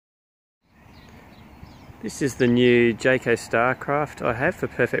This is the new Jayco Starcraft I have for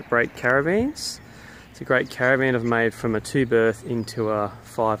perfect break caravans. It's a great caravan I've made from a 2-berth into a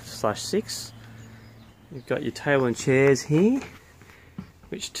 5/6. You've got your table and chairs here,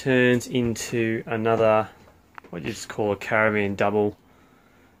 which turns into another, what you just call a caravan double,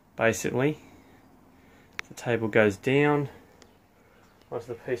 basically. The table goes down onto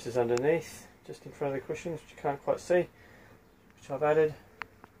the pieces underneath, just in front of the cushions, which you can't quite see, which I've added.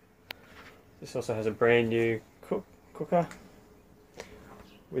 This also has a brand new cooker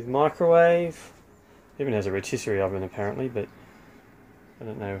with microwave. Even has a rotisserie oven apparently, but I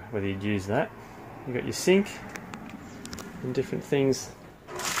don't know whether you'd use that. You've got your sink and different things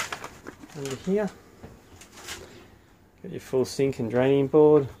under here. Got your full sink and draining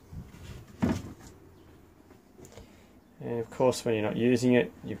board. And of course, when you're not using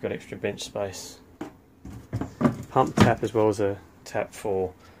it, you've got extra bench space. Pump tap as well as a tap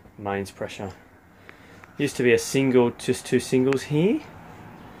for mains pressure. Used to be a single, just 2 singles here.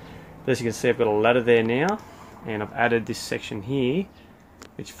 But as you can see, I've got a ladder there now, and I've added this section here,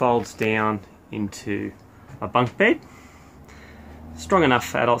 which folds down into a bunk bed. Strong enough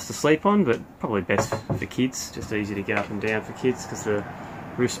for adults to sleep on, but probably best for kids. Just easy to get up and down for kids because the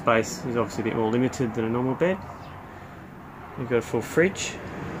roof space is obviously a bit more limited than a normal bed. We've got a full fridge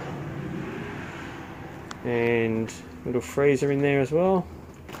and a little freezer in there as well.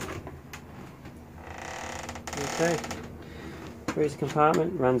 Okay, freezer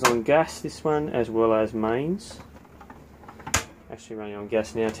compartment runs on gas, this one, as well as mains. Actually running on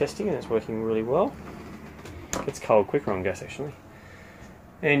gas now, testing, and it's working really well. Gets cold quicker on gas actually.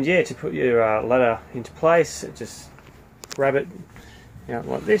 And yeah, to put your ladder into place, just grab it out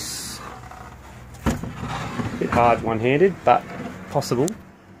like this. A bit hard one-handed, but possible.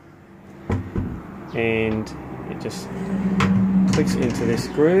 And it just clicks into this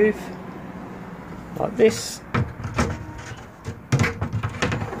groove like this,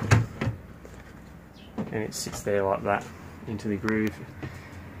 and it sits there like that into the groove.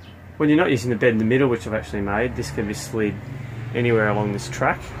 When you're not using the bed in the middle, which I've actually made, this can be slid anywhere along this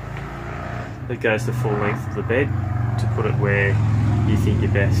track that goes the full length of the bed to put it where you think you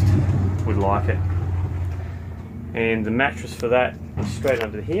best would like it. And the mattress for that is straight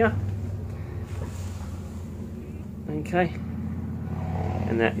under here. Okay,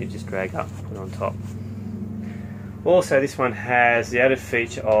 and that you just drag up and put on top. Also, this one has the added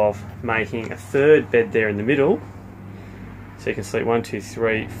feature of making a 3rd bed there in the middle, so you can sleep 1, 2,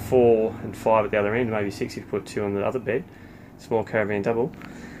 3, 4 and 5 at the other end, maybe 6 if you put 2 on the other bed, small caravan double,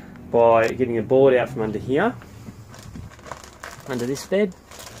 by getting a board out from under here, under this bed,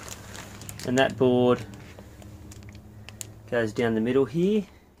 and that board goes down the middle here,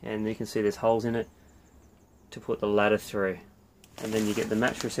 and you can see there's holes in it to put the ladder through. And then you get the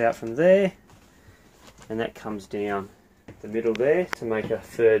mattress out from there, and that comes down the middle there to make a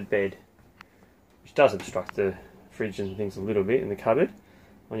 3rd bed, which does obstruct the fridge and things a little bit in the cupboard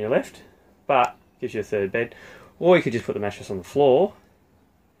on your left, but gives you a 3rd bed. Or you could just put the mattress on the floor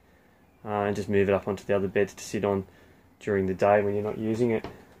and just move it up onto the other beds to sit on during the day when you're not using it.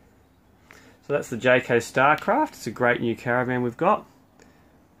 So that's the Jayco Starcraft. It's a great new caravan we've got.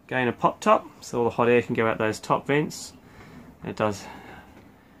 Again, a pop top, so all the hot air can go out those top vents. It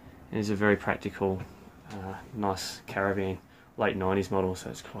is a very practical, nice caravan, late 90s model, so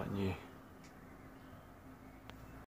it's quite new.